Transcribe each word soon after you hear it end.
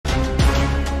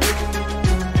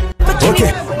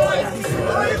Okay.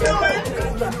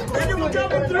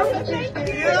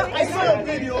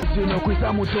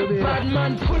 Bad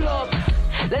man, pull up.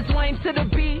 Let's wind to the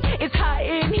beat. It's hot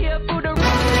in here for the.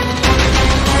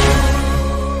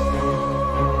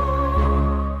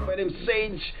 My name's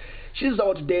Sedge. She's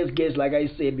our today's guest, like I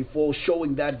said before,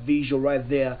 showing that visual right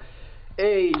there.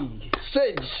 Hey,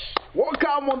 Sedge,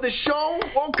 welcome on the show.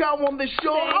 Welcome on the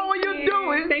show. How are you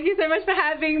doing? Thank you so much for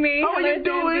having me. How are you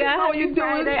doing? Zambia. How are you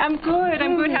doing? Friday. I'm good.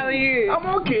 I'm good. How are you?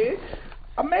 I'm okay.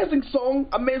 Amazing song,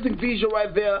 amazing visual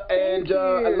right there, and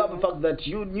I love the fact that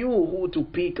you knew who to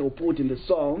pick or put in the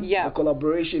song. Yeah. The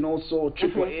collaboration also,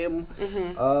 Triple M,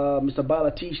 Mr.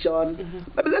 Bala Tishan.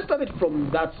 Maybe let's start it from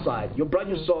that side. Your brand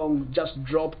new song just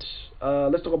dropped.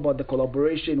 Let's talk about the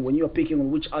collaboration. When you were picking on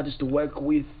which artist to work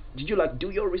with, did you like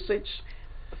do your research?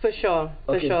 For sure,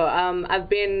 for Okay. sure. I've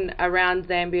been around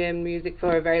Zambian music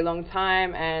for a very long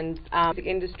time, and music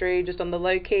industry just on the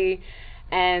low key.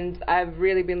 And I've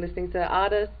really been listening to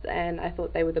artists, and I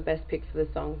thought they were the best pick for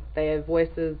the song. Their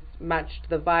voices matched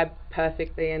the vibe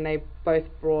perfectly, and they both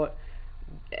brought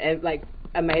like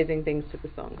amazing things to the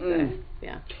song. So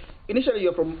yeah. Initially,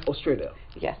 you're from Australia,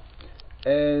 Yes.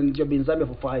 and you've been in Zambia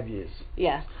for 5 years.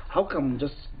 Yes. How come?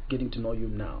 Just getting to know you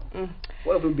now.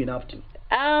 What have you been up to?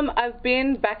 I've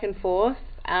been back and forth.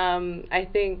 I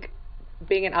think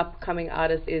being an upcoming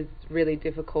artist is really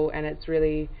difficult, and it's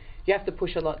really, you have to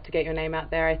push a lot to get your name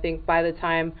out there. I think by the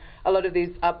time a lot of these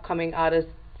upcoming artists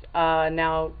are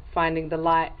now finding the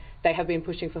light, they have been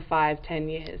pushing for 5-10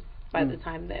 years by the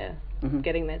time they're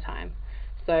getting their time.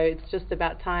 So it's just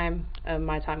about time.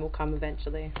 My time will come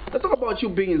eventually. Let's talk about you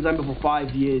being in Zambia for 5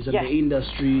 years and Yes. the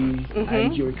industry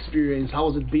and your experience.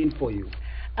 How has it been for you?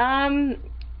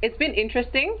 It's been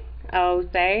interesting, I'll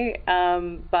say,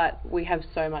 but we have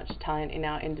so much talent in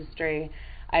our industry.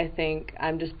 I think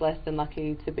I'm just blessed and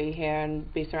lucky to be here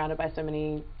and be surrounded by so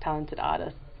many talented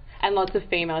artists and lots of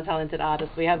female talented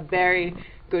artists. We have very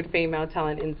good female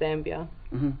talent in Zambia.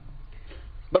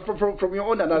 But from your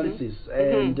own analysis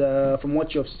and from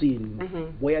what you've seen,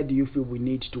 where do you feel we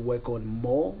need to work on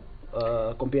more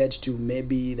compared to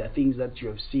maybe the things that you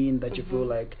have seen that you feel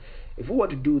like if we were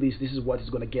to do this, this is what is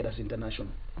going to get us international?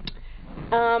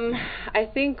 I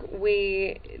think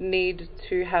we need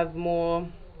to have more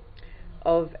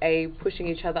of a pushing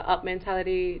each other up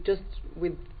mentality just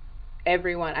with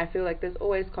everyone. I feel like there's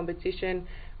always competition,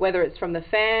 whether it's from the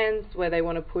fans where they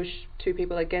want to push two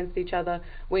people against each other.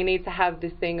 We need to have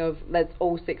this thing of let's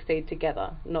all succeed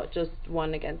together, not just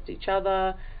one against each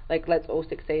other. Like let's all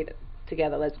succeed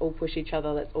together, let's all push each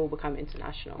other, let's all become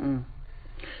international.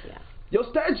 Yeah. Your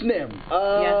stage name,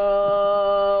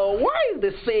 why is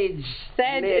the Sedge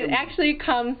Sedge, name? it actually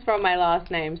comes from my last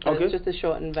name, so Okay. it's just a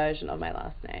shortened version of my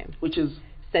last name. Which is?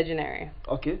 Sedgenary.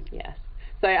 Okay. Yes.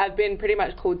 So I've been pretty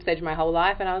much called Sedge my whole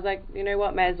life, and I was like, you know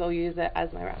what, may as well use it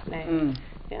as my rap name.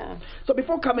 Yeah. So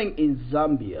before coming in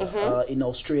Zambia, in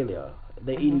Australia,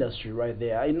 the industry right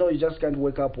there, I know you just can't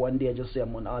wake up one day and just say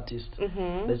I'm an artist.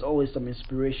 There's always some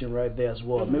inspiration right there as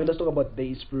well. Maybe let's talk about the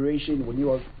inspiration when you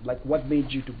were like, what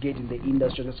made you to get in the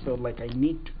industry? I just felt like I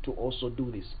need to also do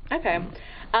this. Okay.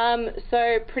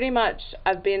 So pretty much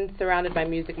I've been surrounded by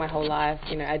music my whole life.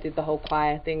 You know, I did the whole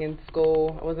choir thing in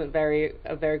school. I wasn't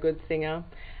a very good singer.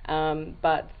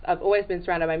 But I've always been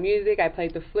surrounded by music. I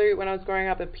played the flute when I was growing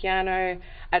up, the piano.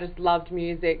 I just loved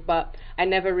music, but I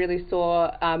never really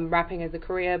saw rapping as a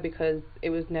career because it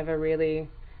was never really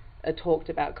a talked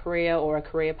about career or a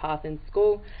career path in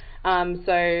school.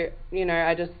 So, you know,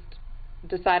 I just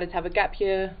decided to have a gap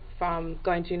year from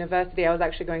going to university. I was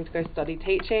actually going to go study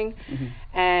teaching,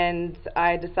 and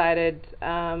I decided,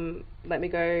 let me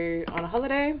go on a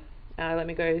holiday, let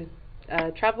me go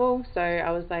travel. So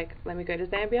I was like, let me go to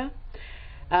Zambia.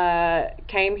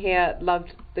 Came here,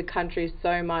 loved the country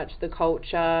so much, the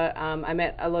culture. I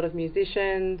met a lot of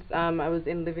musicians. I was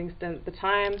in Livingston at the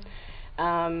time,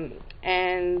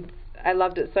 and I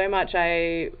loved it so much.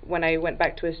 When I went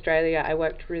back to Australia, I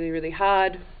worked really, really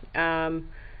hard.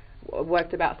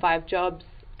 Worked about 5 jobs,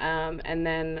 and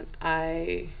then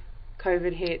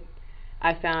COVID hit.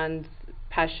 I found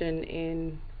passion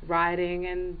in writing,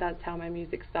 and that's how my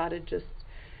music started, just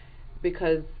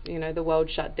because, you know, the world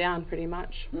shut down pretty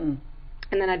much. And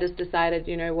then I just decided,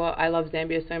 you know what, I love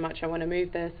Zambia so much, I want to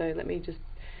move there, so let me just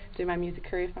do my music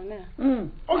career from there.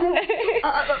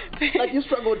 Okay. Like you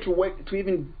struggle to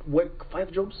even work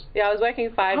 5 jobs? Yeah, I was working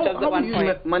 5 jobs at one point. How are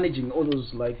you managing all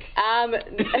those like?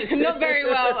 Not very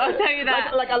well. I'll tell you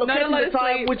that. Like allocating the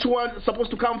time, which one's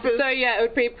supposed to come first? So yeah, it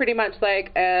would be pretty much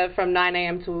like from 9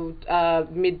 a.m. till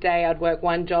midday I'd work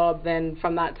 1 job, then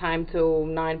from that time till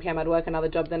 9 p.m. I'd work another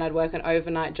job, then I'd work an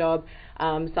overnight job.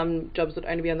 Some jobs would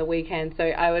only be on the weekend, so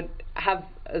I would have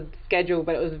a schedule,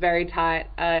 but it was very tight.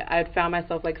 I found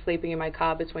myself like sleeping in my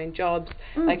car between jobs.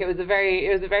 Like it was a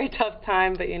very tough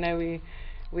time, but you know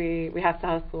we have to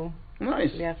hustle.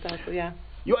 Nice. We have to hustle, yeah.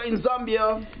 You are in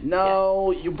Zambia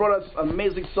now. You brought us an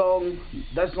amazing song.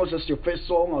 That's not just your first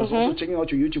song. I was also checking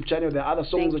out your YouTube channel. There are other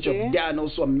songs that you've done,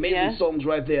 also amazing songs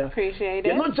right there. Appreciate it.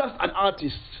 You're not just an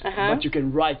artist, but you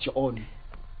can write your own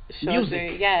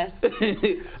music. Yes.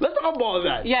 Let's talk about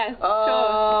that. Yes,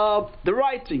 sure. The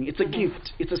writing, it's a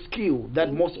gift. It's a skill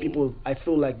that most people, I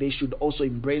feel like they should also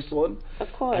embrace on.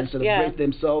 Of course, and celebrate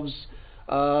themselves.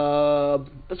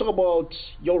 Let's talk about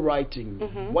your writing.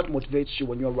 What motivates you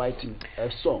when you're writing a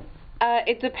song?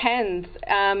 It depends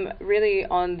really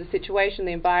on the situation,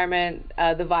 the environment,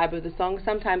 the vibe of the song.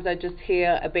 Sometimes I just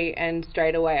hear a beat and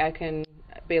straight away I can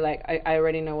be like, I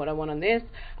already know what I want on this.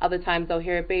 Other times I'll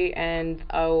hear a beat and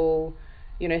I'll,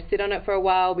 you know, sit on it for a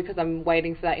while because I'm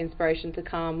waiting for that inspiration to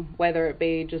come, whether it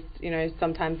be just, you know,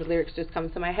 sometimes the lyrics just come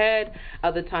to my head.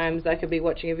 Other times I could be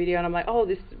watching a video and I'm like, oh,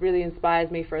 this really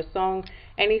inspires me for a song.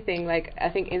 Anything, like, I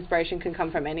think inspiration can come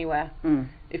from anywhere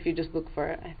if you just look for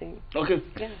it, I think. Okay.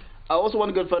 Yeah. I also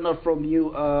want to find out from you,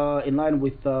 in line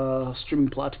with streaming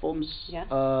platforms. Yeah.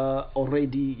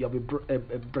 Already you have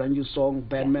a brand new song,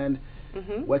 Bad Man.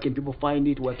 Where can people find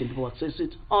it? Where can people access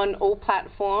it? On all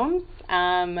platforms,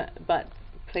 but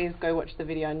please go watch the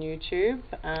video on YouTube.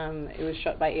 It was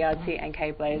shot by ERT and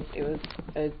K-Blaze. It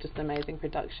was just an amazing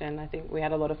production. I think we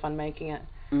had a lot of fun making it.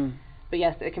 But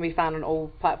yes, it can be found on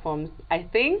all platforms.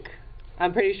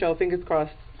 I'm pretty sure, fingers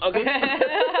crossed. Okay.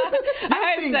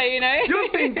 I hope so, you know. You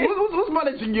think, who's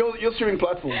managing your streaming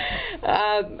platform?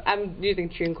 I'm using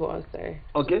TuneCore, so.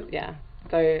 Okay. Yeah.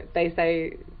 So they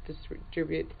say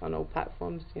distribute on all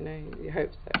platforms, you know, you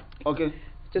hope so. Okay.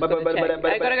 Just gotta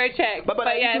go check. But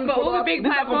yeah, for all the big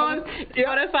platforms,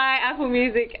 Spotify, Apple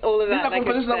Music, all of that.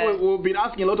 This is that we've been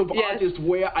asking a lot of artists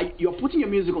where you're putting your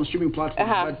music on streaming platforms,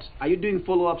 but are you doing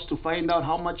follow-ups to find out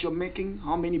how much you're making,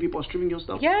 how many people are streaming your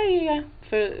stuff? Yeah,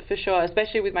 for sure.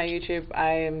 Especially with my YouTube,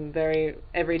 I am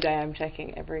every day I'm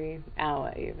checking, every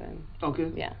hour even.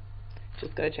 Okay. Yeah.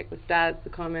 Just gotta check the stats, the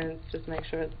comments, just make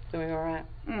sure it's doing alright.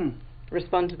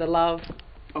 Respond to the love.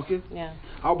 Okay. Yeah.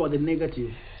 How about the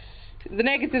negative? The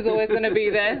negative's always going to be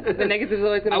there. The negative's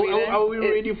always going to be there. Are we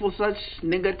ready for such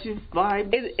negative vibes?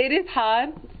 It is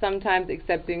hard sometimes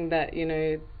accepting that, you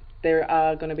know, there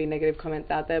are going to be negative comments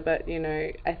out there, but, you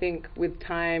know, I think with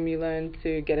time you learn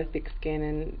to get a thick skin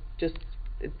and just,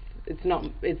 it's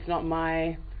not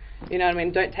my, you know what I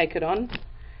mean, don't take it on.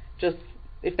 Just,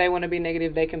 if they want to be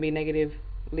negative, they can be negative.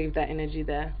 Leave that energy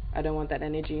there. I don't want that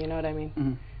energy, you know what I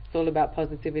mean? It's all about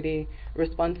positivity.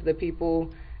 Respond to the people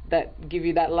that give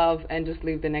you that love and just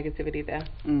leave the negativity there.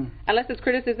 Unless it's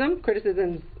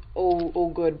criticism's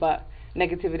all good, but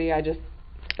negativity,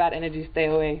 bad energy, stay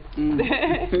away.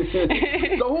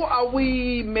 So who are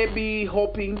we maybe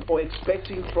hoping or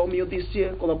expecting from you this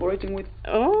year, collaborating with?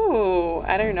 Oh,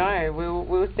 I don't know.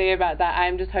 We'll see about that.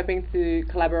 I'm just hoping to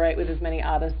collaborate with as many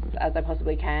artists as I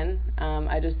possibly can.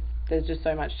 There's just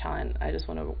so much talent. I just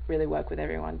want to really work with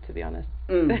everyone, to be honest.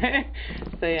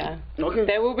 So yeah. Okay.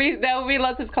 There will be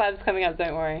lots of collabs coming up.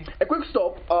 Don't worry. A quick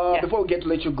stop before we get to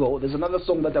let you go. There's another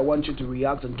song that I want you to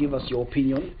react and give us your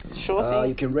opinion. Sure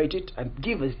thing. You can rate it and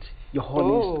give it your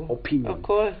honest opinion. Of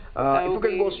course. If we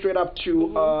can go straight up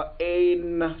to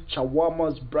Ain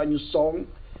Chawama's brand new song,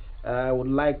 I would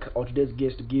like our today's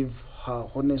guest to give her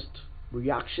honest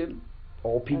reaction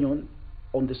or opinion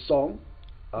on the song.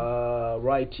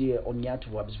 Right here on Nyatu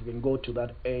Vibes. We can go to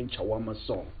that Ain Chawama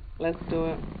song. Let's do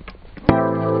it.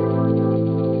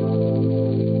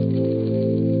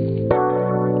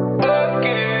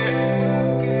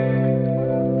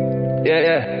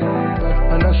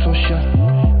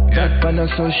 On a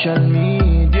social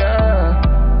media.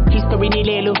 History ni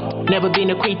lelo, never been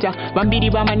a quitter. Bambidi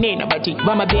bama nena bati,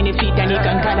 bama benefita ni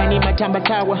kankala ni matamba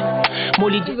tawa.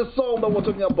 This is a song that we're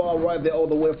talking about right there, all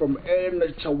the way from Ain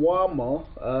Chawama.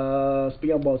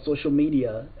 Speaking about social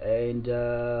media, and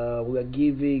we are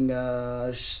giving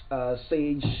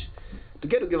Sedge to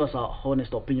give us our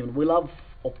honest opinion. We love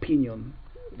opinion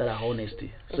that are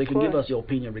honesty. So you can give us your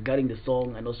opinion regarding the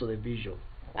song and also the visual.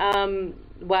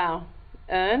 Wow.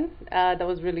 That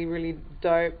was really, really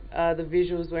dope. The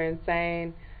visuals were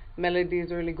insane.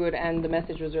 melodies are really good, and the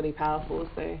message was really powerful.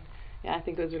 So yeah, I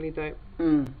think it was really dope.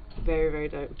 Very, very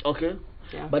dope. Okay.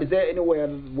 Yeah. But is there anywhere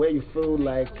where you feel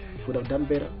like you could have done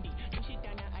better?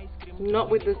 Not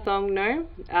with the song, no.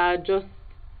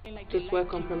 Just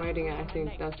work on promoting it. I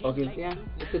think that's okay. Yeah,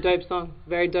 it's a dope song.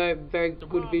 Very dope. Very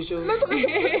good visuals. Let's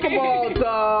talk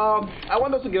about. I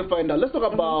want us to find out. Let's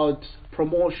talk about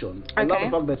promotion. I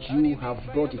love the fact that you have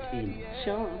brought it in.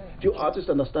 Sure. Few artists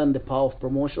understand the power of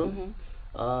promotion.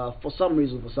 For some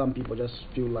reason, for some people, just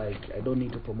feel like I don't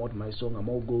need to promote my song. I'm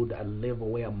all good. I live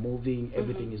where I'm moving.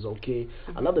 Everything is okay.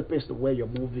 I love the pace of where you're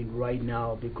moving right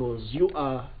now because you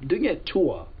are doing a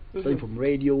tour. Starting from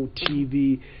radio,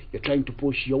 TV, you're trying to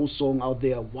push your song out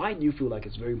there. Why do you feel like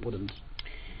it's very important?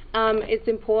 It's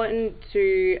important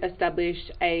to establish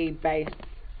a base.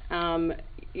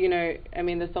 You know, I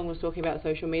mean, the song was talking about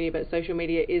social media, but social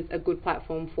media is a good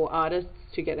platform for artists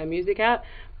to get their music out.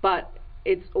 But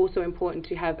it's also important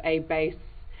to have a base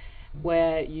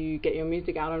where you get your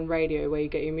music out on radio, where you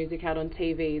get your music out on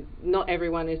TV. Not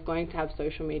everyone is going to have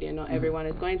social media. Not everyone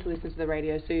is going to listen to the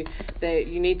radio. So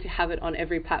you need to have it on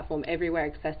every platform, everywhere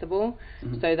accessible,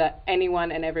 so that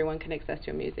anyone and everyone can access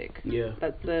your music. Yeah.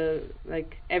 That's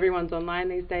everyone's online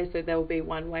these days, so there will be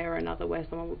one way or another where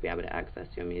someone will be able to access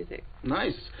your music.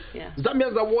 Nice. Yeah.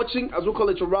 Zambians are watching, as we call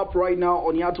it, a wrap right now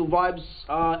on Yatu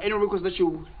Vibes. Any requests that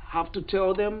you have to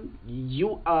tell them?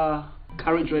 You are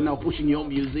currently right now pushing your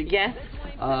music. Yes.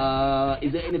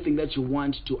 Is there anything that you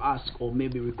want to ask or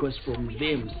maybe request from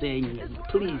them, saying,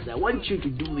 please, I want you to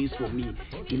do this for me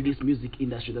in this music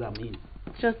industry that I'm in?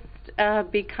 Just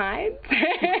be kind.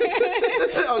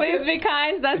 Please be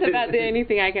kind. That's about the only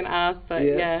thing I can ask. But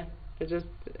yeah,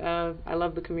 I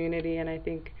love the community, and I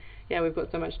think we've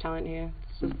got so much talent here.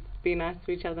 Just be nice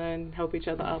to each other and help each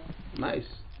other up. Nice.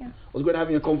 Yeah. It was good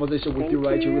having a conversation with you,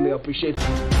 right? You really appreciate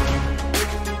it.